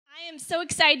am so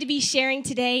excited to be sharing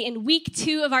today in week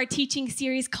 2 of our teaching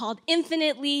series called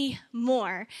Infinitely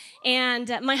More.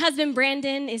 And my husband,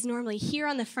 Brandon, is normally here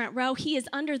on the front row. He is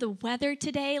under the weather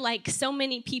today, like so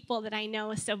many people that I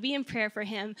know, so be in prayer for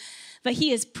him. But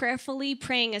he is prayerfully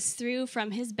praying us through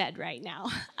from his bed right now.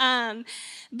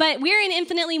 But we're in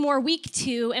Infinitely More week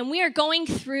 2, and we are going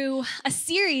through a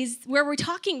series where we're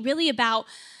talking really about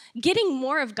getting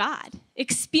more of God,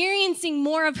 experiencing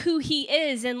more of who he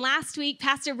is. And last week,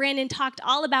 Pastor Brandon talked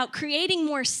all about creating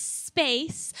more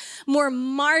space, more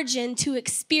margin to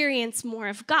experience more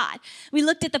of God. We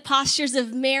looked at the postures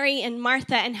of Mary and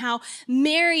Martha and how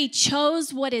Mary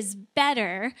chose what is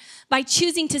better by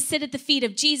choosing to sit at the feet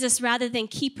of Jesus rather than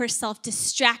keep herself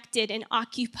distracted and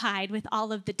occupied with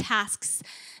all of the tasks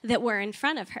that were in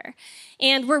front of her.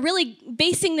 And we're really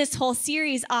basing this whole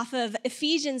series off of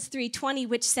Ephesians 3:20,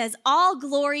 which says, "All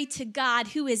glory to God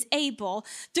who is able,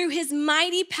 through his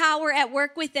mighty power at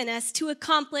work within us, to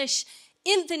accomplish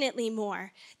infinitely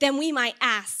more than we might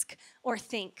ask or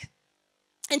think."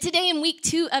 And today in week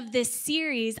 2 of this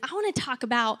series, I want to talk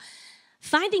about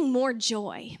finding more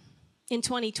joy in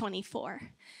 2024.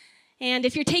 And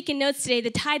if you're taking notes today, the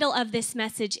title of this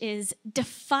message is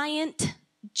Defiant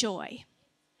Joy.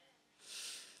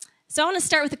 So I want to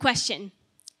start with a question.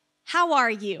 How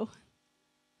are you?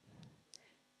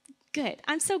 Good.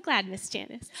 I'm so glad, Miss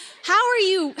Janice. How are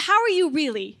you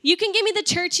really? You can give me the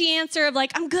churchy answer of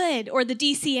like, I'm good, or the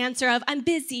DC answer of I'm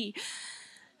busy.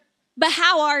 But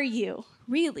how are you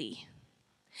really?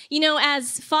 You know,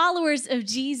 as followers of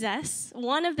Jesus,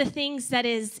 one of the things that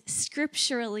is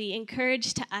scripturally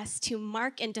encouraged to us to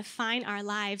mark and define our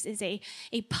lives is a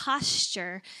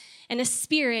posture and a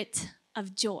spirit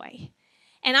of joy.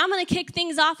 And I'm going to kick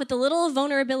things off with a little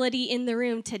vulnerability in the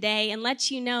room today and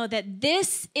let you know that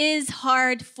this is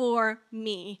hard for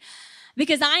me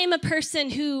because I am a person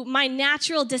who my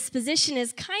natural disposition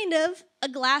is kind of a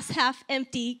glass half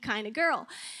empty kind of girl.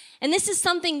 And this is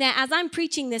something that as I'm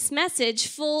preaching this message,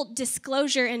 full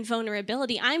disclosure and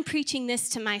vulnerability, I'm preaching this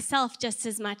to myself just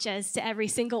as much as to every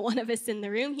single one of us in the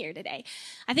room here today.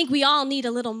 I think we all need a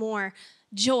little more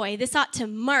joy. This ought to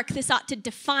mark, this ought to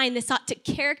define, this ought to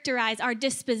characterize our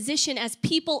disposition as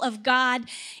people of God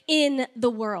in the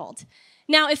world.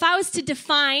 Now, if I was to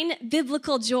define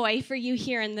biblical joy for you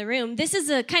here in the room, this is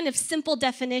a kind of simple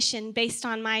definition based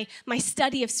on my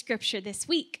study of Scripture this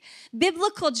week.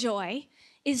 Biblical joy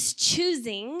is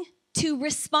choosing to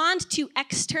respond to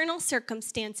external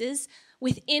circumstances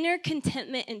with inner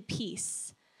contentment and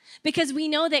peace, because we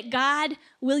know that God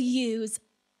will use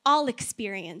all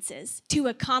experiences to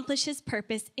accomplish his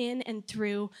purpose in and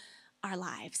through our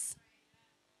lives.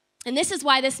 And this is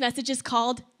why this message is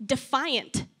called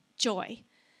Defiant Joy.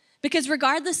 Because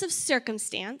regardless of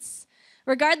circumstance,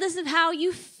 regardless of how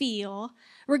you feel,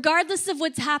 regardless of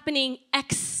what's happening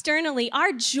externally,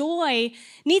 our joy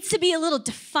needs to be a little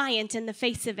defiant in the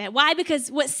face of it. Why? Because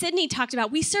what Sydney talked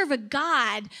about, we serve a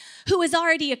God who has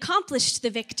already accomplished the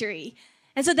victory.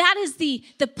 And so that is the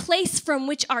place from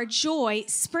which our joy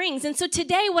springs. And so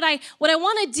today what I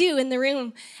want to do in the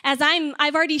room, as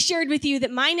I've already shared with you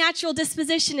that my natural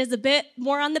disposition is a bit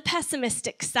more on the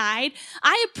pessimistic side,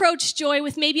 I approach joy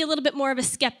with maybe a little bit more of a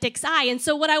skeptic's eye. And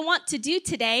so what I want to do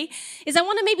today is I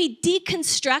want to maybe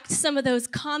deconstruct some of those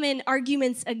common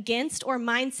arguments against or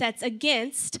mindsets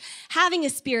against having a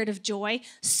spirit of joy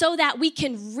so that we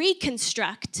can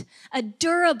reconstruct a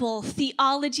durable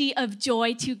theology of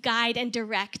joy to guide and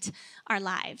direct our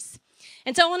lives.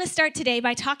 And so I want to start today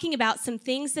by talking about some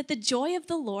things that the joy of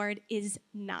the Lord is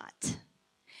not.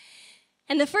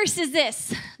 And the first is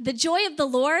this: the joy of the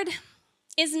Lord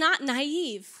is not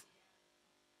naive.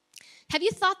 Have you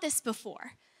thought this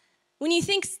before? When you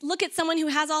look at someone who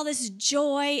has all this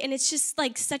joy and it's just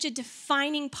like such a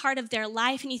defining part of their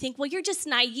life, and you think, well, you're just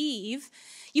naive.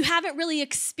 You haven't really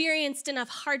experienced enough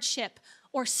hardship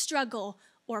or struggle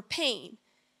or pain.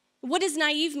 What does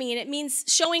naive mean? It means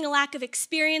showing a lack of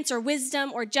experience or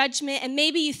wisdom or judgment. And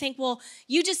maybe you think, well,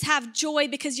 you just have joy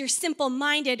because you're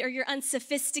simple-minded or you're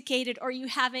unsophisticated or you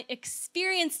haven't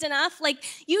experienced enough. Like,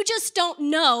 you just don't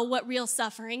know what real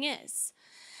suffering is.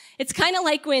 It's kind of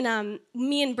like when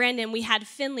me and Brandon, we had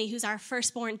Finley, who's our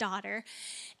firstborn daughter.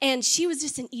 And she was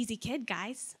just an easy kid,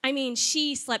 guys. I mean,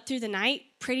 she slept through the night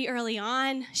pretty early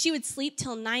on. She would sleep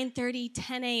till 9:30,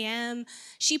 10 a.m.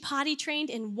 She potty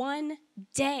trained in one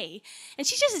day. And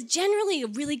she's just generally a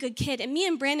really good kid. And me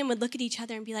and Brandon would look at each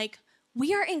other and be like,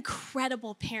 we are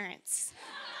incredible parents.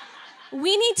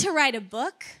 We need to write a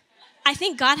book. I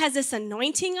think God has this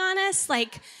anointing on us.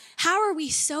 Like, how are we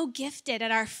so gifted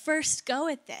at our first go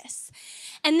at this?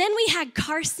 And then we had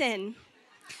Carson.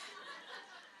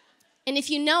 And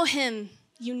if you know him,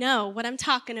 you know what I'm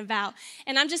talking about.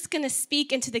 And I'm just going to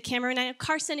speak into the camera. And I know,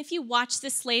 Carson, if you watch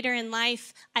this later in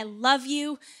life, I love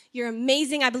you. You're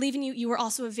amazing. I believe in you. You were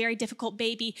also a very difficult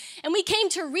baby. And we came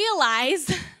to realize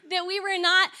that we were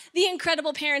not the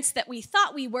incredible parents that we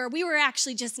thought we were. We were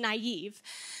actually just naive.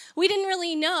 We didn't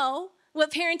really know what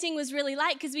parenting was really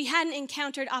like because we hadn't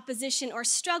encountered opposition or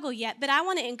struggle yet. But I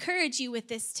want to encourage you with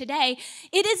this today.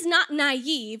 It is not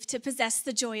naive to possess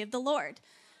the joy of the Lord.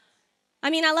 I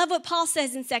mean, I love what Paul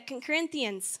says in 2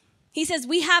 Corinthians. He says,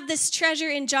 we have this treasure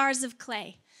in jars of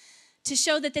clay to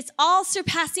show that this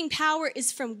all-surpassing power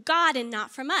is from God and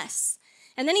not from us.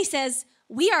 And then he says,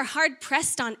 we are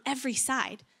hard-pressed on every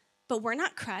side, but we're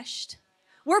not crushed.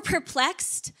 We're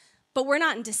perplexed, but we're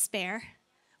not in despair.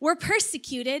 We're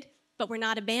persecuted, but we're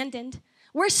not abandoned.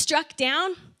 We're struck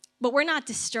down, but we're not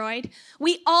destroyed.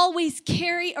 We always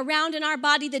carry around in our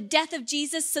body the death of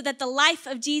Jesus so that the life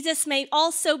of Jesus may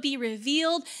also be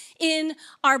revealed in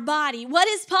our body. What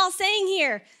is Paul saying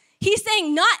here? He's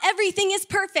saying not everything is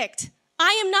perfect.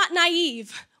 I am not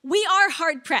naive. We are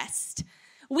hard-pressed.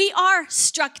 We are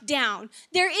struck down.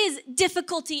 There is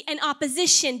difficulty and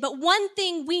opposition, but one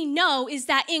thing we know is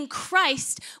that in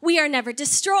Christ, we are never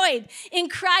destroyed. In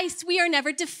Christ, we are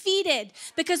never defeated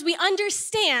because we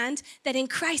understand that in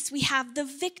Christ, we have the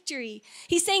victory.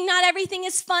 He's saying not everything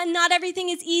is fun, not everything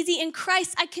is easy. In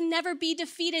Christ, I can never be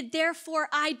defeated. Therefore,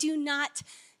 I do not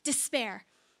despair.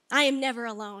 I am never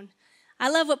alone. I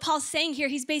love what Paul's saying here.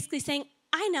 He's basically saying,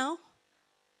 I know,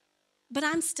 but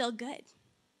I'm still good.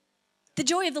 The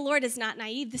joy of the Lord is not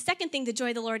naive. The second thing the joy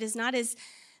of the Lord is not is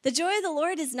the joy of the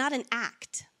Lord is not an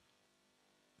act.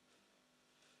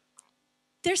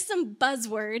 There's some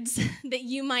buzzwords that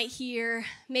you might hear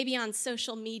maybe on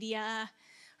social media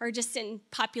or just in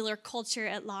popular culture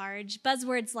at large.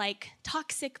 Buzzwords like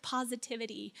toxic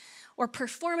positivity or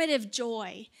performative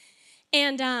joy.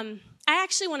 And I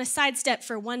actually want to sidestep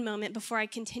for one moment before I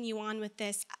continue on with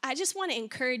this. I just want to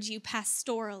encourage you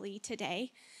pastorally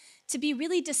today to be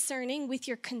really discerning with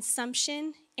your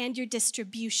consumption and your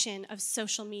distribution of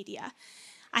social media.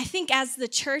 I think as the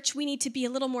church, we need to be a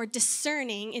little more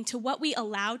discerning into what we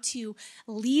allow to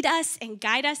lead us and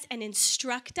guide us and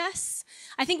instruct us.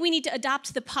 I think we need to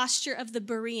adopt the posture of the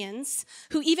Bereans,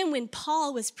 who even when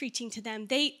Paul was preaching to them,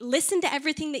 they listened to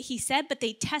everything that he said, but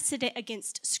they tested it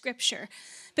against Scripture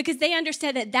because they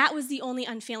understood that that was the only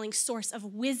unfailing source of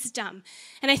wisdom.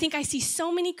 And I think I see so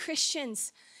many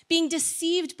Christians being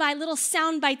deceived by little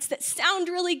sound bites that sound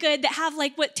really good, that have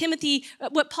like what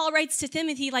Paul writes to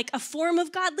Timothy, like a form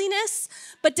of godliness,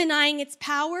 but denying its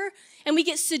power. And we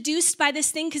get seduced by this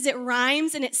thing because it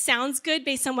rhymes and it sounds good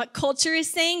based on what culture is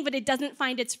saying, but it doesn't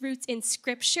find its roots in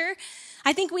Scripture.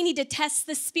 I think we need to test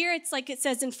the spirits, like it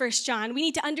says in 1 John. We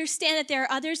need to understand that there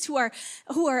are others who are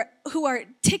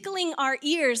tickling our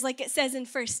ears, like it says in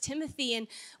 1 Timothy, and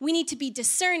we need to be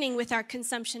discerning with our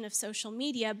consumption of social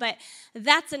media. But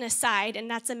that's an aside, and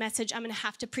that's a message I'm going to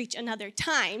have to preach another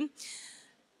time.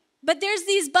 But there's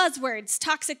these buzzwords: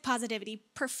 toxic positivity,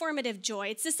 performative joy.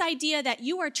 It's this idea that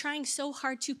you are trying so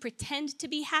hard to pretend to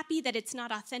be happy that it's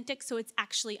not authentic, so it's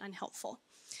actually unhelpful.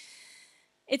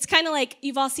 It's kind of like,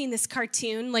 you've all seen this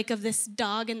cartoon, like of this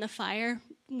dog in the fire,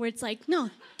 where it's like, no,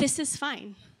 this is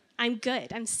fine. I'm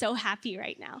good. I'm so happy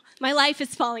right now. My life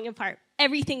is falling apart.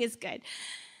 Everything is good.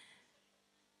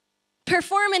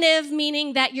 Performative,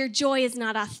 meaning that your joy is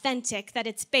not authentic, that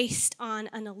it's based on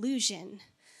an illusion.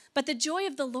 But the joy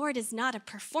of the Lord is not a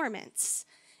performance.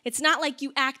 It's not like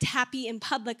you act happy in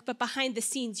public, but behind the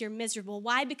scenes you're miserable.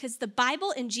 Why? Because the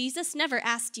Bible and Jesus never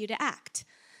asked you to act.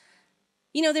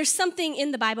 You know, there's something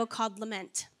in the Bible called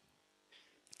lament.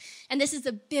 And this is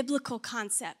a biblical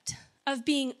concept of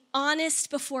being honest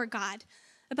before God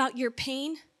about your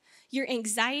pain, your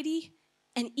anxiety,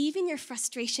 and even your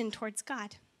frustration towards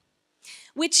God,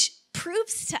 which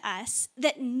proves to us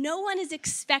that no one is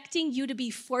expecting you to be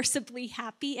forcibly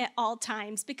happy at all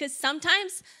times, because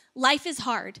sometimes life is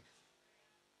hard.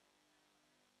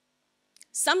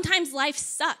 Sometimes life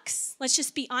sucks. Let's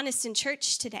just be honest in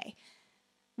church today.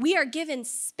 We are given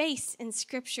space in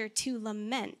Scripture to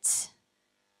lament.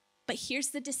 But here's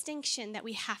the distinction that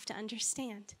we have to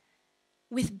understand.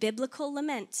 With biblical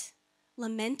lament,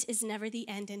 lament is never the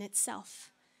end in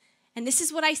itself. And this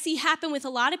is what I see happen with a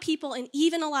lot of people and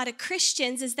even a lot of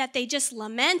Christians, is that they just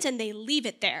lament and they leave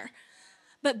it there.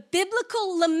 But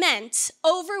biblical lament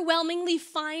overwhelmingly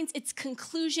finds its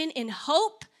conclusion in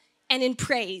hope and in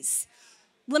praise.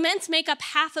 Laments make up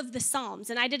half of the Psalms,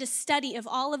 and I did a study of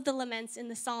all of the laments in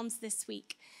the Psalms this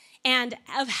week. And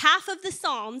of half of the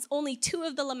Psalms, only 2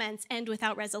 of the laments end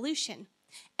without resolution.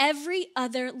 Every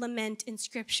other lament in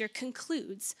Scripture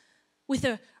concludes with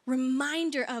a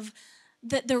reminder of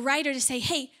the writer to say,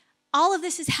 hey, all of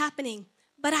this is happening,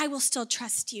 but I will still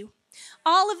trust you.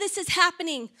 All of this is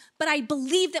happening, but I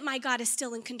believe that my God is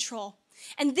still in control.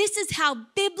 And this is how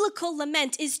biblical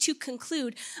lament is to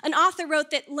conclude. An author wrote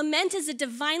that lament is a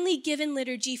divinely given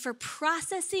liturgy for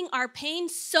processing our pain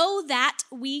so that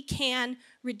we can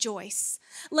rejoice.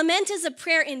 Lament is a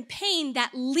prayer in pain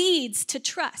that leads to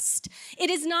trust.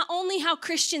 It is not only how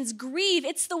Christians grieve,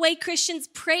 it's the way Christians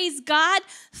praise God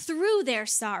through their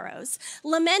sorrows.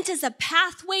 Lament is a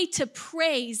pathway to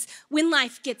praise when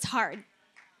life gets hard.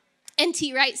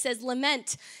 N.T. Wright says,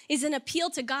 lament is an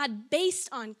appeal to God based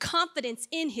on confidence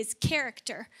in his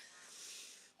character.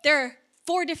 There are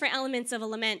 4 different elements of a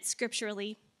lament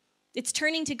scripturally. It's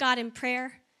turning to God in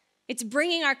prayer. It's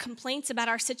bringing our complaints about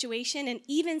our situation and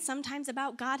even sometimes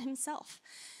about God himself.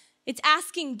 It's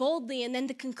asking boldly, and then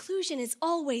the conclusion is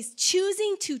always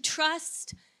choosing to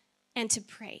trust and to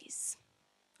praise.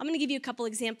 I'm going to give you a couple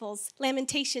examples.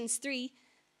 Lamentations 3.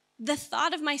 The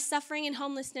thought of my suffering and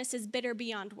homelessness is bitter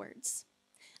beyond words.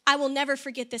 I will never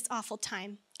forget this awful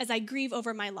time as I grieve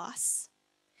over my loss.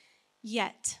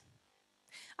 Yet,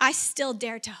 I still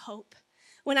dare to hope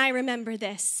when I remember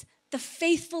this. The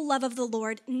faithful love of the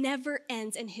Lord never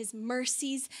ends and his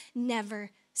mercies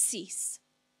never cease.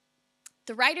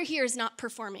 The writer here is not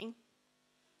performing.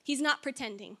 He's not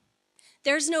pretending.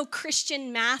 There's no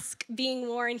Christian mask being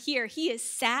worn here. He is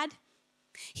sad.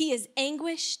 He is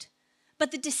anguished. But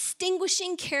the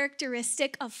distinguishing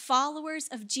characteristic of followers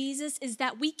of Jesus is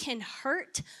that we can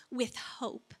hurt with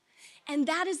hope. And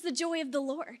that is the joy of the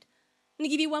Lord. I'm going to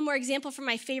give you one more example from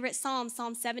my favorite psalm,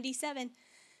 Psalm 77. It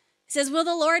says, will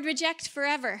the Lord reject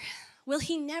forever? Will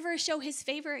he never show his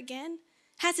favor again?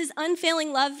 Has his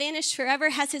unfailing love vanished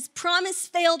forever? Has his promise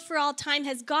failed for all time?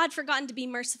 Has God forgotten to be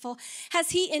merciful?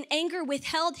 Has he in anger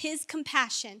withheld his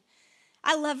compassion?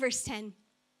 I love verse 10.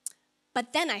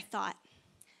 But then I thought,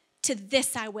 to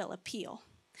this I will appeal.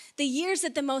 The years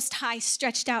that the Most High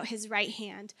stretched out his right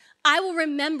hand. I will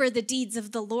remember the deeds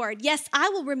of the Lord. Yes, I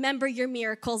will remember your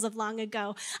miracles of long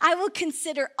ago. I will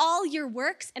consider all your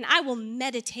works, and I will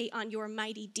meditate on your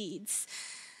mighty deeds.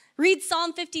 Read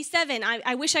Psalm 57.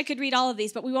 I wish I could read all of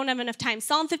these, but we won't have enough time.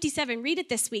 Psalm 57, read it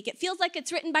this week. It feels like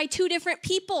it's written by 2 different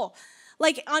people.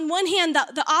 Like on one hand,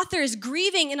 the author is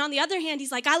grieving, and on the other hand,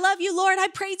 he's like, I love you, Lord. I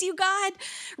praise you, God.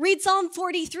 Read Psalm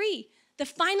 43. The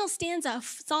final stanza of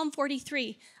Psalm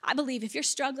 43, I believe, if you're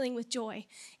struggling with joy,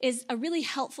 is a really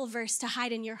helpful verse to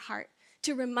hide in your heart,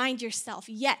 to remind yourself,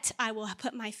 yet I will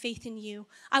put my faith in you.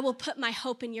 I will put my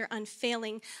hope in your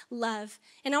unfailing love.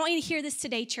 And I want you to hear this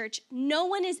today, church. No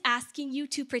one is asking you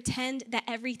to pretend that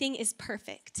everything is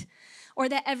perfect or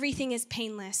that everything is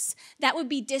painless. That would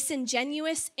be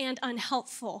disingenuous and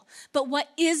unhelpful. But what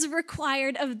is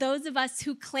required of those of us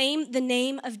who claim the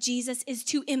name of Jesus is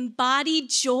to embody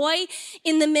joy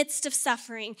in the midst of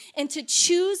suffering and to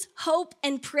choose hope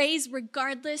and praise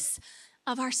regardless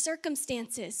of our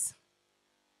circumstances.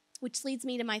 Which leads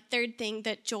me to my third thing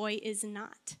that joy is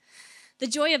not. The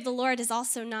joy of the Lord is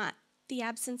also not the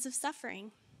absence of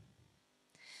suffering.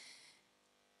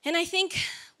 And I think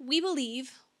we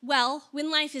believe, well,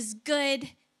 when life is good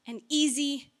and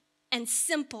easy and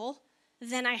simple,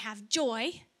 then I have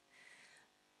joy.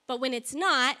 But when it's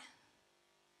not,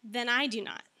 then I do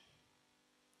not.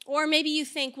 Or maybe you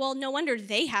think, well, no wonder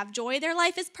they have joy. Their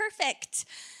life is perfect.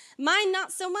 Mine,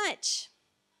 not so much.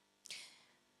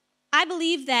 I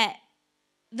believe that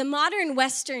the modern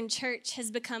Western church has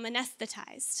become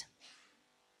anesthetized.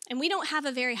 And we don't have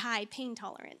a very high pain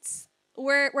tolerance.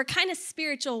 We're kind of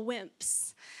spiritual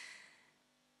wimps.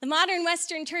 The modern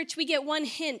Western church, we get one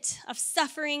hint of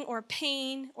suffering or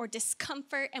pain or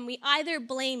discomfort, and we either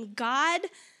blame God,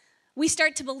 we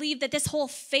start to believe that this whole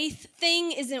faith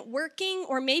thing isn't working,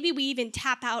 or maybe we even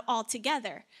tap out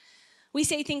altogether. We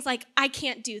say things like, I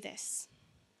can't do this.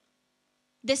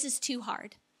 This is too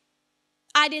hard.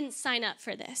 I didn't sign up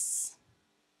for this.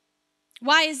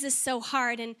 Why is this so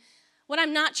hard? And what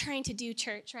I'm not trying to do,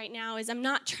 church, right now is I'm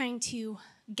not trying to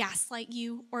gaslight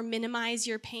you or minimize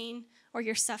your pain or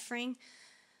your suffering.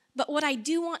 But what I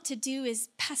do want to do is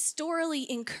pastorally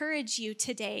encourage you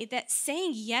today that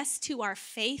saying yes to our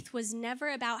faith was never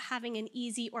about having an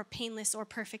easy or painless or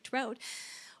perfect road.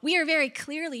 We are very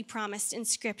clearly promised in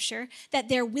Scripture that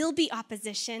there will be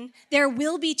opposition, there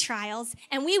will be trials,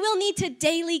 and we will need to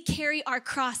daily carry our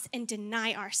cross and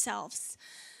deny ourselves.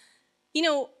 You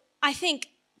know, I think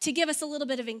to give us a little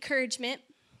bit of encouragement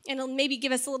and maybe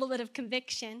give us a little bit of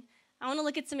conviction, I want to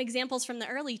look at some examples from the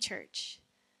early church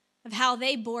of how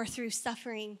they bore through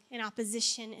suffering and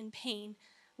opposition and pain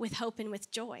with hope and with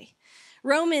joy.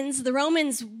 The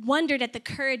Romans wondered at the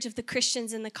courage of the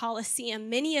Christians in the Colosseum,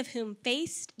 many of whom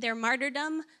faced their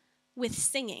martyrdom with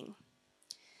singing.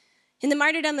 In the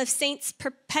martyrdom of Saints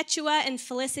Perpetua and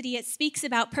Felicity, it speaks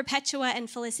about Perpetua and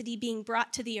Felicity being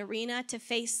brought to the arena to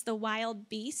face the wild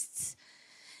beasts.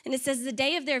 And it says, the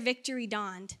day of their victory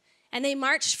dawned, and they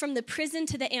marched from the prison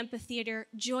to the amphitheater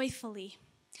joyfully,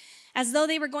 as though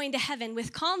they were going to heaven,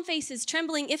 with calm faces,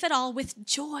 trembling, if at all, with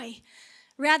joy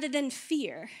rather than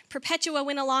fear. Perpetua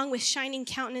went along with shining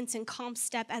countenance and calm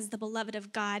step as the beloved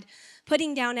of God,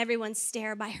 putting down everyone's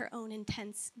stare by her own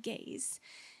intense gaze.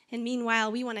 And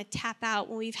meanwhile, we want to tap out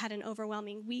when we've had an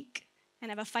overwhelming week and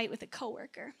have a fight with a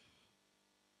coworker.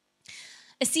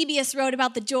 Eusebius wrote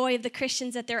about the joy of the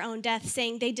Christians at their own death,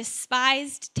 saying they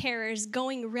despised terrors,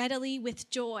 going readily with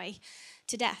joy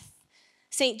to death.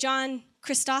 St. John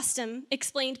Chrysostom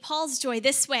explained Paul's joy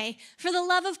this way: for the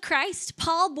love of Christ,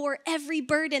 Paul bore every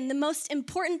burden. The most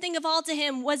important thing of all to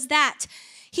him was that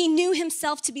he knew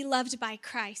himself to be loved by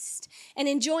Christ. And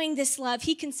enjoying this love,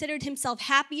 he considered himself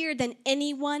happier than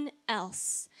anyone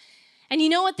else. And you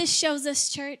know what this shows us,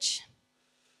 church?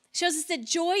 It shows us that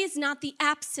joy is not the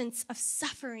absence of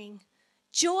suffering.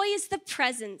 Joy is the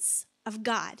presence of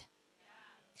God.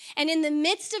 And in the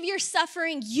midst of your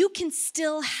suffering, you can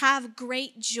still have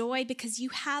great joy because you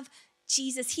have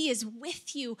Jesus. He is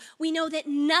with you. We know that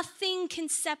nothing can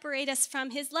separate us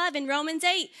from his love. In Romans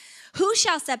 8, who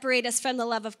shall separate us from the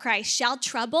love of Christ? Shall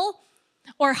trouble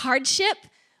or hardship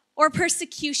or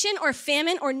persecution or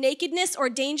famine or nakedness or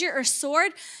danger or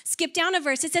sword? Skip down a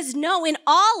verse. It says, no, in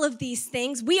all of these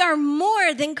things, we are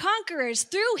more than conquerors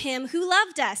through him who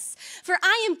loved us. For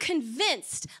I am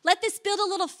convinced, let this build a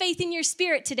little faith in your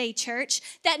spirit today, church,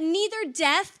 that neither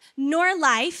death nor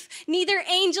life, neither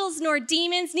angels nor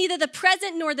demons, neither the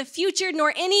present nor the future,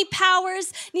 nor any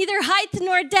powers, neither height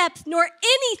nor depth, nor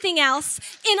anything else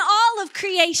in all of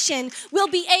creation will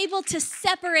be able to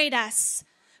separate us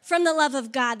from the love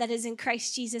of God that is in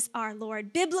Christ Jesus our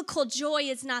Lord. Biblical joy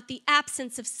is not the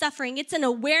absence of suffering. It's an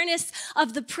awareness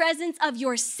of the presence of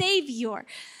your Savior.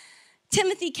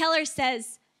 Timothy Keller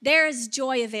says, there is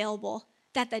joy available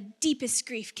that the deepest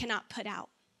grief cannot put out.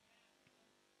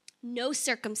 No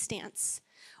circumstance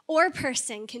or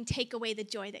person can take away the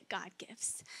joy that God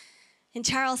gives. And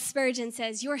Charles Spurgeon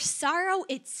says, your sorrow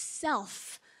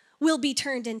itself will be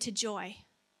turned into joy.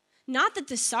 Not that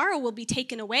the sorrow will be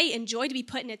taken away and joy to be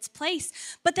put in its place,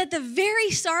 but that the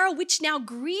very sorrow which now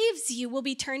grieves you will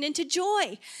be turned into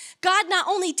joy. God not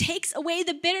only takes away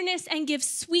the bitterness and gives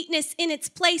sweetness in its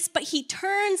place, but he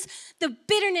turns the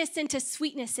bitterness into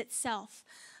sweetness itself.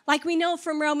 Like we know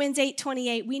from Romans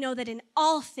 8:28, we know that in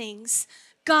all things,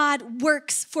 God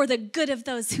works for the good of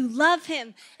those who love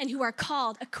him and who are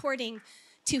called according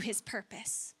to his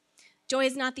purpose. Joy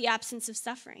is not the absence of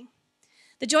suffering.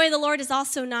 The joy of the Lord is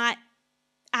also not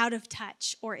out of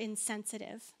touch or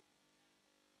insensitive.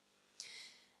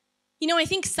 You know, I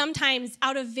think sometimes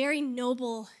out of very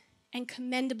noble and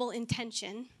commendable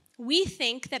intention, we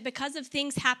think that because of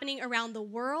things happening around the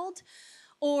world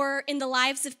or in the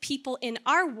lives of people in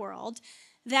our world,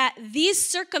 that these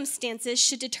circumstances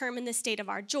should determine the state of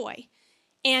our joy.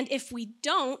 And if we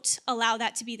don't allow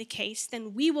that to be the case,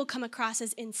 then we will come across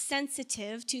as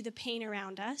insensitive to the pain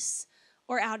around us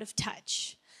or out of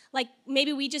touch. Like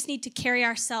maybe we just need to carry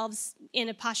ourselves in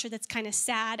a posture that's kind of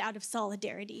sad out of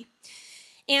solidarity.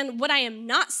 And what I am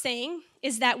not saying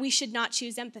is that we should not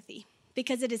choose empathy,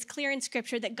 because it is clear in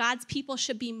Scripture that God's people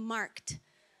should be marked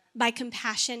by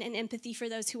compassion and empathy for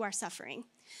those who are suffering.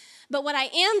 But what I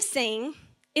am saying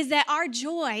is that our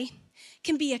joy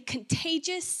can be a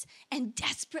contagious and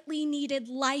desperately needed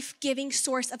life-giving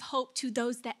source of hope to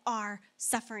those that are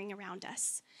suffering around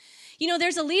us. You know,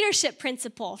 there's a leadership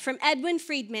principle from Edwin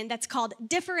Friedman that's called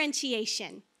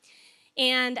differentiation.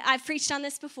 And I've preached on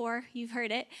this before. You've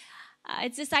heard it.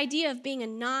 It's this idea of being a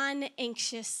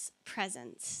non-anxious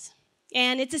presence.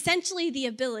 And it's essentially the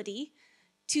ability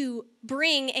to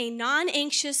bring a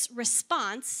non-anxious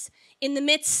response in the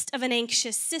midst of an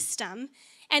anxious system.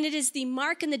 And it is the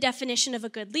mark and the definition of a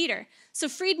good leader. So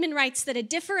Friedman writes that a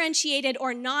differentiated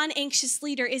or non-anxious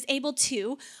leader is able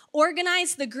to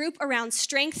organize the group around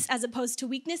strengths as opposed to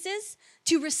weaknesses,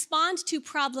 to respond to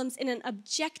problems in an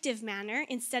objective manner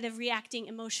instead of reacting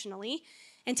emotionally,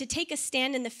 and to take a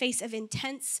stand in the face of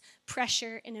intense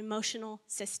pressure in an emotional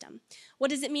system. What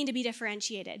does it mean to be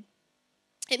differentiated?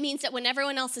 It means that when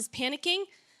everyone else is panicking,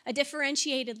 a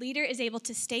differentiated leader is able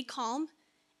to stay calm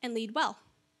and lead well.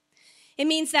 It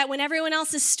means that when everyone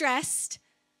else is stressed,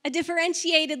 a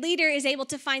differentiated leader is able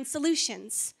to find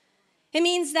solutions. It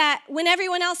means that when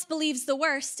everyone else believes the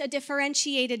worst, a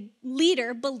differentiated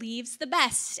leader believes the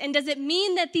best. And does it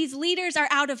mean that these leaders are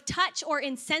out of touch or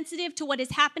insensitive to what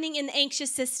is happening in the anxious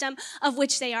system of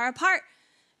which they are a part?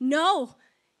 No.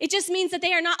 It just means that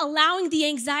they are not allowing the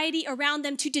anxiety around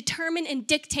them to determine and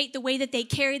dictate the way that they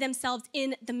carry themselves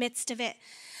in the midst of it.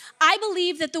 I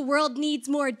believe that the world needs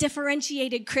more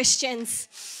differentiated Christians.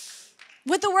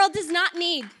 What the world does not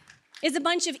need is a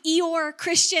bunch of Eeyore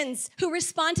Christians who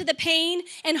respond to the pain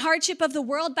and hardship of the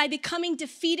world by becoming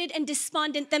defeated and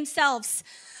despondent themselves.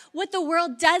 What the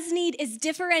world does need is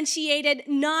differentiated,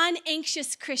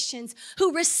 non-anxious Christians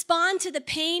who respond to the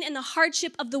pain and the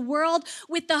hardship of the world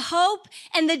with the hope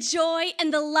and the joy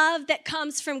and the love that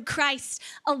comes from Christ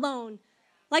alone.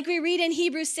 Like we read in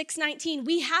Hebrews 6:19,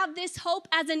 we have this hope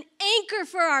as an anchor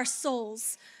for our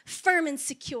souls, firm and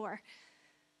secure.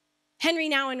 Henry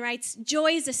Nouwen writes,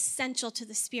 joy is essential to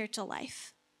the spiritual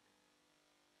life.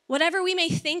 Whatever we may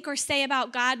think or say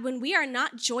about God, when we are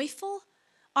not joyful,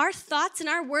 our thoughts and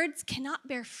our words cannot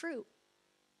bear fruit.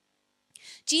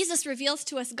 Jesus reveals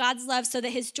to us God's love so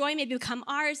that his joy may become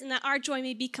ours and that our joy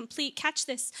may be complete. Catch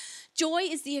this. Joy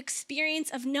is the experience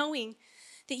of knowing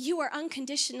that you are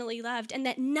unconditionally loved and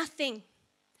that nothing,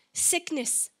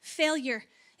 sickness, failure,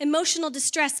 emotional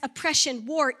distress, oppression,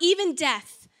 war, even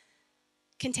death,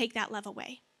 can take that love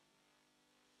away.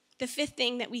 The fifth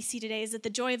thing that we see today is that the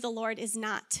joy of the Lord is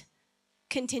not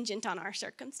contingent on our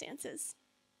circumstances.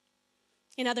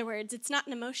 In other words, it's not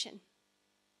an emotion.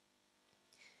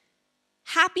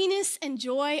 Happiness and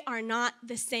joy are not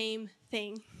the same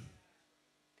thing.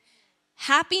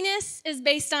 Happiness is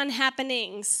based on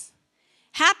happenings.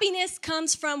 Happiness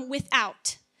comes from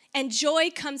without, and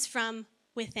joy comes from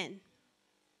within.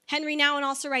 Henry Nouwen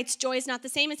also writes, joy is not the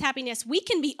same as happiness. We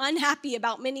can be unhappy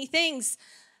about many things,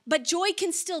 but joy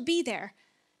can still be there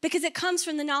because it comes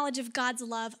from the knowledge of God's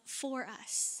love for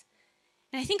us.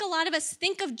 And I think a lot of us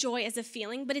think of joy as a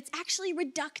feeling, but it's actually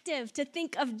reductive to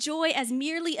think of joy as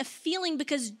merely a feeling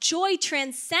because joy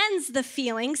transcends the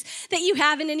feelings that you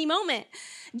have in any moment.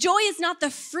 Joy is not the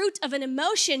fruit of an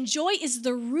emotion. Joy is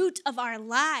the root of our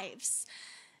lives.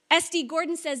 S.D.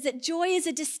 Gordon says that joy is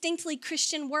a distinctly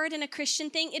Christian word and a Christian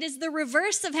thing. It is the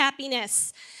reverse of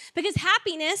happiness because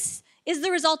happiness is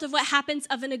the result of what happens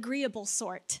of an agreeable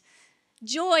sort.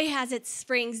 Joy has its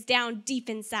springs down deep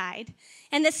inside,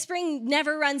 and the spring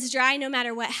never runs dry no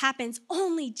matter what happens.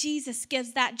 Only Jesus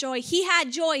gives that joy. He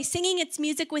had joy singing its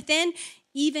music within,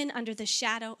 even under the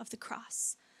shadow of the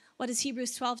cross. What does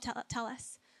Hebrews 12 tell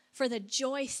us? For the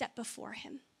joy set before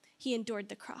him, he endured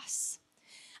the cross.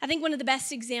 I think one of the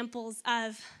best examples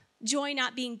of joy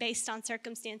not being based on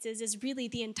circumstances is really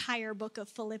the entire book of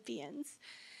Philippians.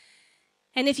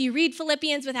 And if you read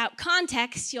Philippians without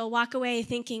context, you'll walk away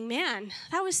thinking, man,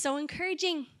 that was so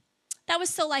encouraging. That was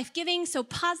so life-giving, so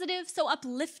positive, so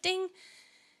uplifting.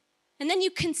 And then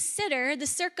you consider the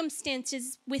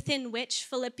circumstances within which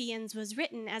Philippians was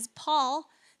written. As Paul,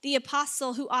 the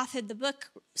apostle who authored the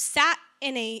book, sat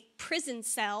in a prison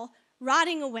cell,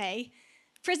 rotting away.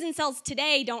 Prison cells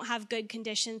today don't have good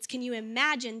conditions. Can you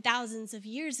imagine thousands of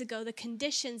years ago the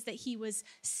conditions that he was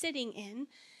sitting in?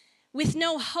 With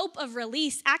no hope of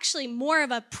release, actually more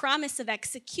of a promise of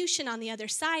execution on the other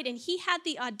side. And he had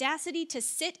the audacity to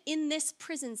sit in this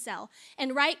prison cell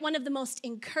and write one of the most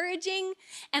encouraging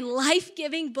and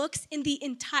life-giving books in the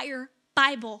entire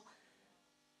Bible.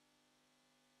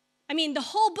 I mean, the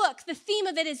whole book, the theme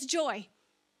of it is joy.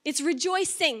 It's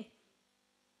rejoicing.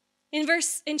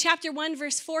 In chapter 1,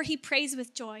 verse 4, he prays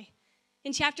with joy.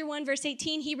 In chapter 1, verse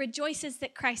 18, he rejoices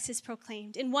that Christ is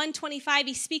proclaimed. In 1:25,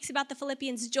 he speaks about the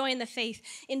Philippians' joy in the faith.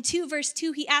 In 2, verse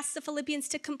 2, he asks the Philippians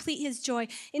to complete his joy.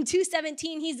 In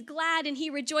 2:17, he's glad and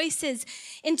he rejoices.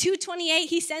 In 2:28,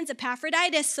 he sends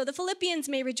Epaphroditus so the Philippians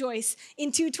may rejoice.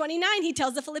 In 2:29, he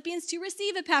tells the Philippians to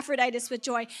receive Epaphroditus with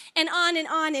joy. And on and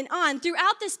on and on.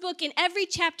 Throughout this book, in every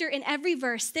chapter, in every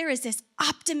verse, there is this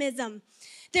optimism.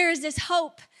 There is this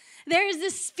hope. There is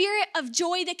this spirit of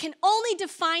joy that can only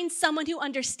define someone who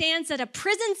understands that a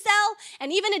prison cell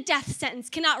and even a death sentence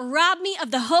cannot rob me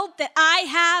of the hope that I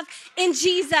have in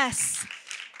Jesus.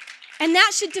 And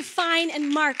that should define and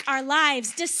mark our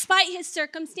lives. Despite his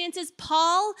circumstances,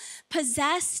 Paul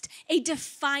possessed a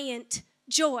defiant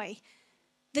joy.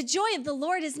 The joy of the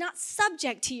Lord is not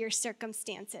subject to your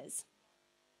circumstances.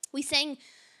 We sang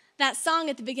that song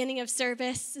at the beginning of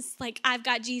service. It's like, I've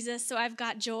got Jesus, so I've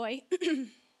got joy.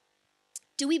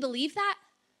 Do we believe that?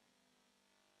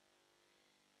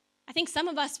 I think some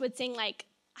of us would sing like,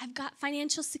 I've got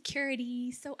financial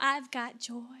security, so I've got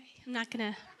joy. I'm not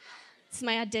gonna, it's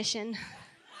my audition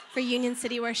for Union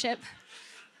City Worship.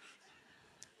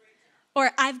 Or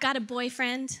I've got a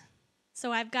boyfriend,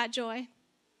 so I've got joy.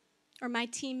 Or my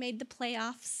team made the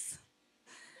playoffs.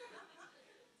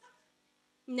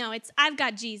 No, it's I've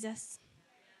got Jesus,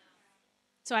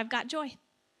 so I've got joy.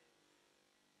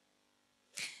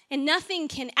 And nothing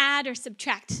can add or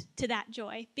subtract to that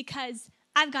joy because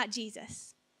I've got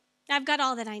Jesus. I've got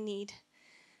all that I need.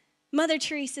 Mother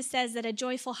Teresa says that a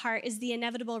joyful heart is the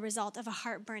inevitable result of a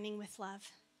heart burning with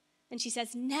love. And she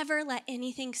says, never let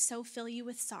anything so fill you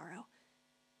with sorrow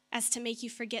as to make you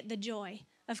forget the joy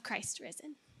of Christ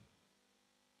risen.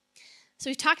 So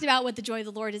we've talked about what the joy of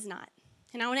the Lord is not.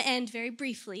 And I want to end very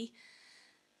briefly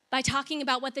by talking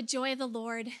about what the joy of the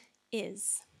Lord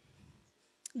is.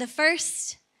 The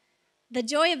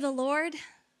joy of the Lord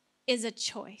is a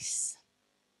choice.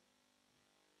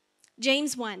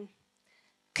 James 1,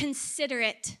 consider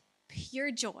it pure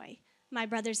joy, my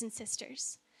brothers and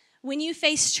sisters, when you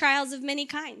face trials of many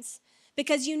kinds,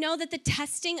 because you know that the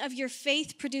testing of your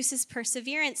faith produces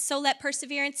perseverance. So let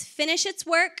perseverance finish its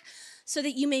work so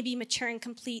that you may be mature and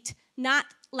complete, not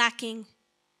lacking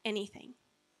anything.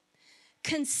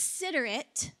 Consider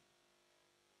it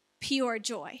pure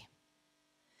joy.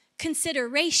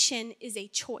 Consideration is a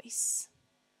choice.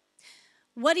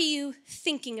 What are you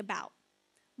thinking about?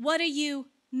 What are you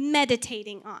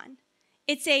meditating on?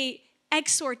 It's an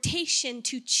exhortation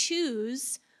to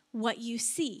choose what you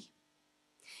see.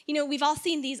 You know, we've all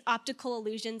seen these optical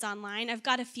illusions online. I've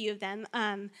got a few of them.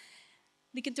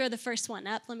 We can throw the first one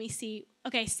up. Let me see.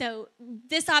 Okay, so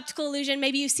this optical illusion,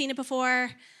 maybe you've seen it before.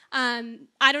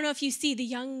 I don't know if you see the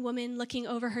young woman looking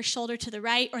over her shoulder to the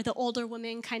right or the older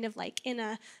woman kind of like in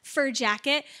a fur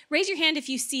jacket. Raise your hand if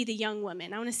you see the young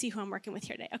woman. I want to see who I'm working with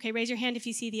here today. Okay, raise your hand if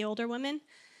you see the older woman.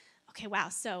 Okay, wow,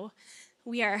 so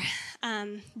we are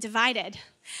divided.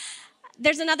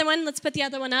 There's another one. Let's put the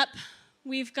other one up.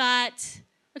 We've got,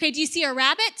 okay, do you see a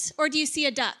rabbit or do you see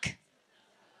a duck?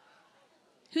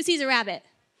 Who sees a rabbit?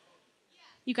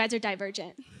 You guys are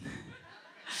divergent.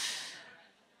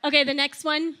 Okay, the next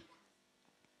one.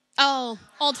 Oh,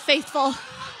 Old Faithful.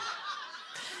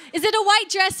 Is it a white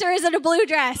dress or is it a blue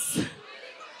dress?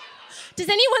 Does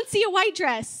anyone see a white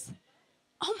dress?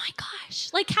 Oh my gosh,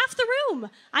 like half the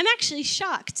room. I'm actually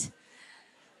shocked.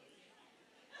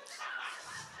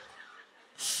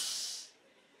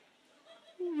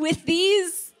 With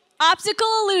these optical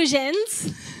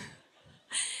illusions,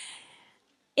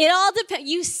 it all depends.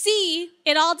 You see,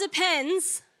 it all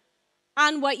depends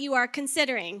on what you are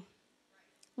considering,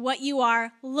 what you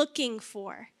are looking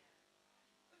for.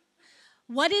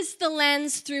 What is the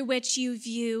lens through which you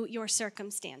view your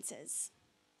circumstances?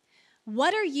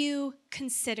 What are you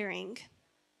considering?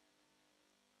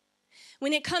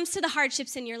 When it comes to the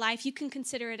hardships in your life, you can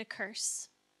consider it a curse.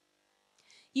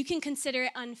 You can consider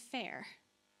it unfair.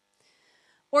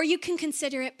 Or you can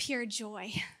consider it pure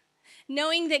joy,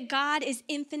 knowing that God is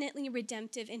infinitely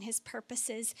redemptive in his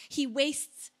purposes. He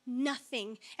wastes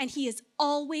nothing, and he is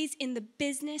always in the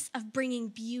business of bringing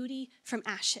beauty from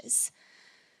ashes.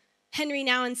 Henry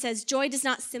Nouwen says, joy does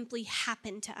not simply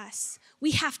happen to us.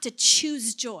 We have to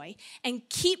choose joy and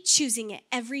keep choosing it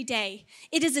every day.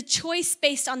 It is a choice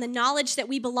based on the knowledge that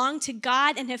we belong to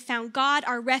God and have found God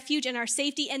our refuge and our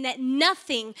safety, and that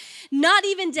nothing, not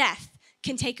even death,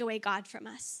 can take away God from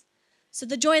us. So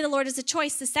the joy of the Lord is a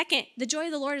choice. The second, the joy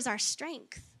of the Lord is our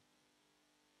strength.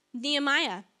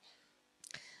 Nehemiah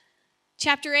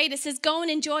chapter 8, it says, go and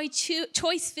enjoy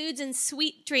choice foods and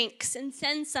sweet drinks and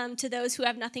send some to those who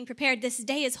have nothing prepared. This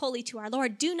day is holy to our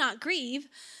Lord. Do not grieve,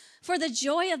 for the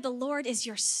joy of the Lord is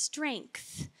your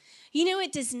strength. You know,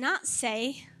 it does not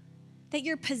say that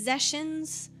your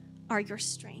possessions are your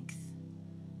strength.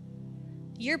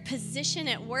 Your position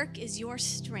at work is your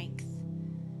strength.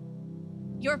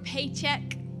 Your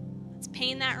paycheck that's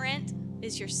paying that rent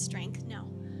is your strength. No.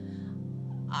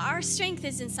 Our strength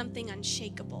is in something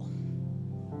unshakable.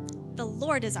 The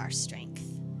Lord is our strength.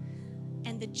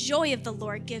 And the joy of the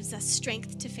Lord gives us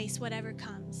strength to face whatever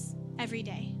comes every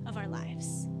day of our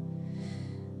lives.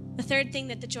 The third thing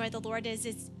that the joy of the Lord is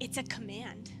it's a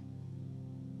command.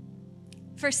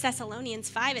 1 Thessalonians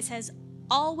 5, it says,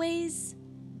 always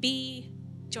be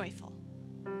joyful.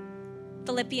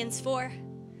 Philippians 4,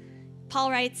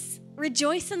 Paul writes,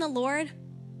 rejoice in the Lord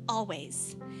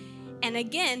always. And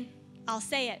again, I'll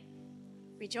say it,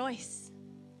 rejoice.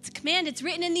 It's a command. It's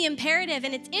written in the imperative,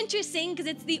 and it's interesting because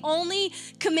it's the only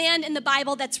command in the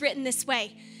Bible that's written this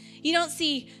way. You don't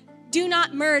see, do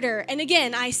not murder. And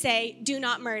again, I say, do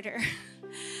not murder.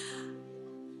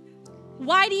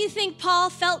 Why do you think Paul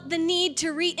felt the need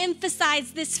to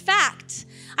re-emphasize this fact?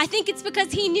 I think it's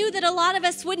because he knew that a lot of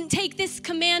us wouldn't take this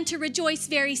command to rejoice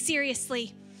very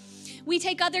seriously. We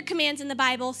take other commands in the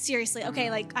Bible seriously.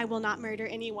 Okay, like, I will not murder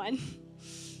anyone.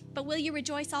 But will you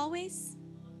rejoice always?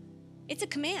 It's a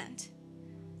command.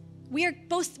 We are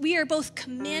both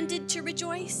commanded to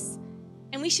rejoice,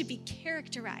 and we should be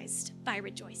characterized by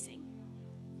rejoicing.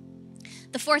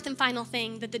 The fourth and final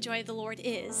thing that the joy of the Lord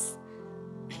is,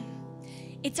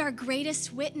 it's our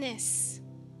greatest witness.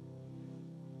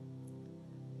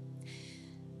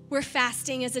 We're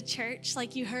fasting as a church,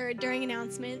 like you heard during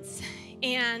announcements,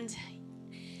 and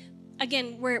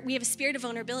again, we have a spirit of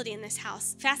vulnerability in this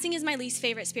house. Fasting is my least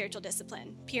favorite spiritual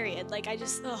discipline, period.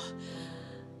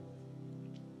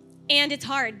 And it's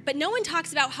hard. But no one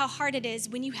talks about how hard it is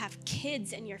when you have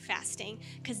kids and you're fasting,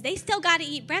 because they still got to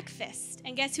eat breakfast.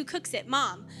 And guess who cooks it?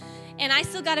 Mom. And I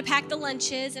still got to pack the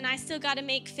lunches, and I still got to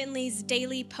make Finley's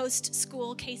daily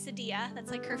post-school quesadilla. That's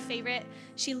like her favorite.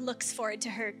 She looks forward to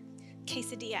her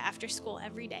quesadilla after school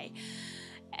every day.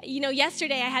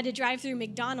 Yesterday I had to drive through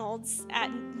McDonald's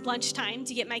at lunchtime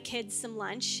to get my kids some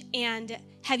lunch. And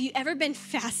have you ever been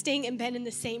fasting and been in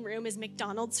the same room as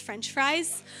McDonald's French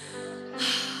fries?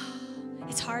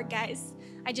 It's hard, guys.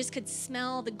 I just could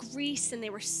smell the grease, and they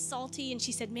were salty. And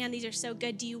she said, man, these are so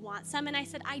good. Do you want some? And I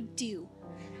said, I do.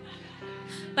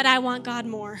 But I want God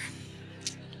more.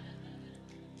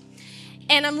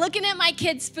 And I'm looking at my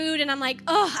kids' food, and I'm like,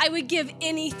 I would give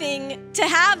anything to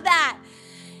have that.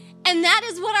 And that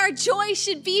is what our joy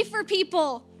should be for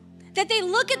people. That they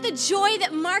look at the joy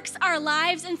that marks our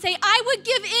lives and say, I would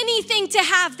give anything to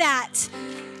have that.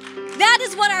 That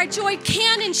is what our joy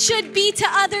can and should be to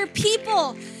other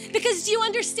people. Because do you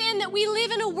understand that we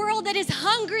live in a world that is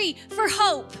hungry for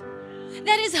hope,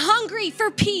 that is hungry for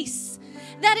peace,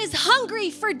 that is hungry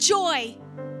for joy.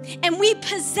 And we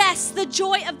possess the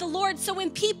joy of the Lord. So when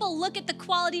people look at the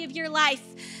quality of your life,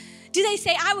 do they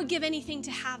say, I would give anything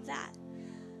to have that?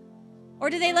 Or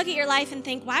do they look at your life and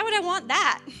think, why would I want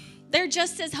that? They're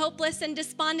just as hopeless and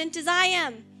despondent as I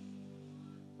am.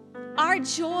 Our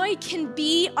joy can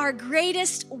be our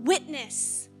greatest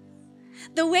witness.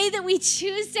 The way that we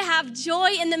choose to have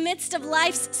joy in the midst of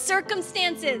life's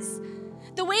circumstances,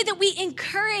 the way that we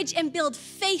encourage and build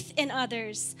faith in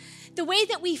others, the way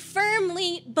that we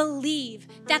firmly believe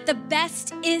that the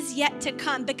best is yet to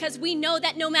come, because we know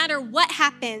that no matter what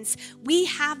happens, we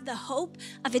have the hope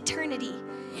of eternity.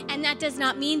 And that does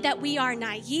not mean that we are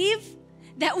naive,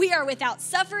 that we are without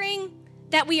suffering,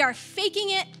 that we are faking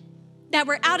it, that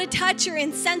we're out of touch or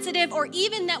insensitive, or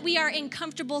even that we are in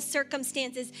comfortable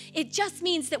circumstances. It just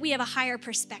means that we have a higher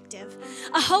perspective,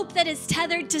 a hope that is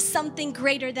tethered to something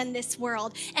greater than this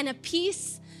world, and a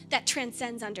peace that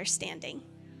transcends understanding.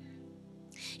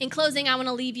 In closing, I want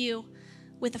to leave you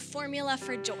with a formula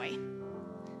for joy.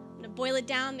 I'm going to boil it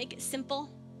down, make it simple,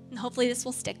 and hopefully this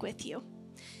will stick with you.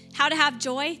 How to have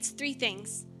joy? It's three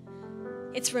things.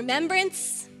 It's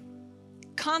remembrance,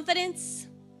 confidence,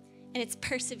 and it's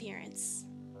perseverance.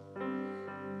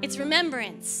 It's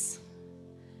remembrance.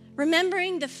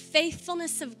 Remembering the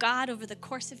faithfulness of God over the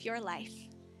course of your life,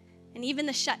 and even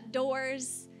the shut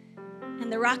doors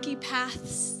and the rocky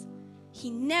paths. He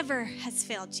never has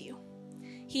failed you.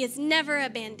 He has never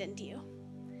abandoned you.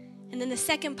 And then the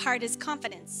second part is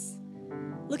confidence.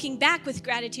 Looking back with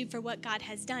gratitude for what God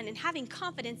has done and having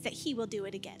confidence that he will do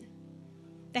it again,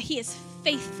 that he is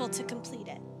faithful to complete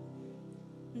it.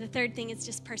 And the third thing is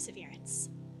just perseverance.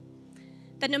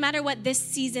 That no matter what this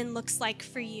season looks like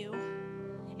for you,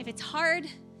 if it's hard,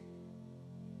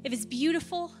 if it's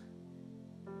beautiful,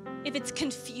 if it's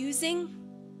confusing,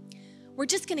 we're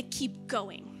just going to keep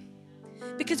going.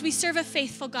 Because we serve a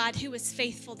faithful God who was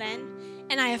faithful then,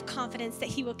 and I have confidence that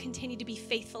he will continue to be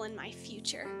faithful in my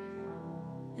future.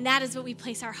 And that is what we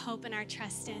place our hope and our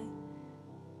trust in.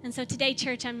 And so today,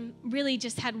 church, I'm really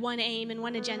just had one aim and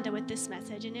one agenda with this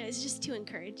message, and it was just to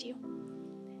encourage you.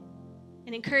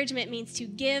 And encouragement means to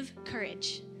give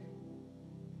courage.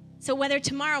 So whether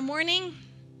tomorrow morning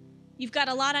you've got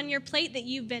a lot on your plate that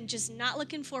you've been just not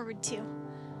looking forward to,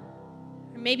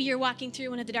 or maybe you're walking through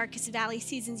one of the darkest valley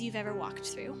seasons you've ever walked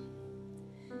through,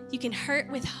 you can hurt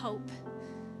with hope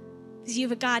because you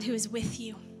have a God who is with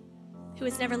you, who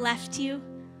has never left you,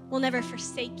 will never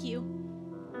forsake you,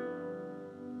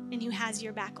 and who has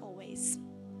your back always.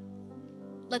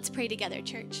 Let's pray together,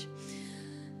 church.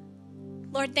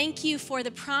 Lord, thank you for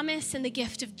the promise and the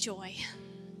gift of joy.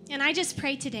 And I just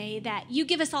pray today that you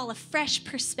give us all a fresh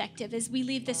perspective as we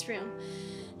leave this room,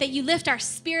 that you lift our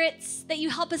spirits, that you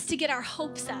help us to get our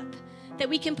hopes up, that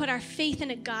we can put our faith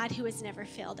in a God who has never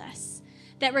failed us,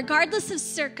 that regardless of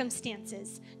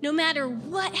circumstances, no matter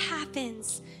what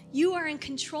happens, you are in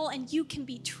control and you can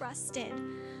be trusted.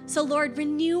 So Lord,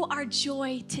 renew our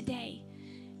joy today.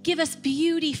 Give us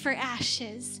beauty for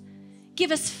ashes.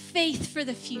 Give us faith for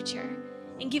the future,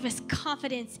 and give us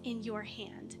confidence in your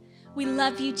hand. We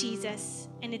love you, Jesus,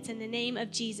 and it's in the name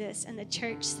of Jesus. And the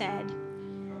church said,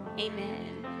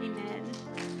 amen. Amen.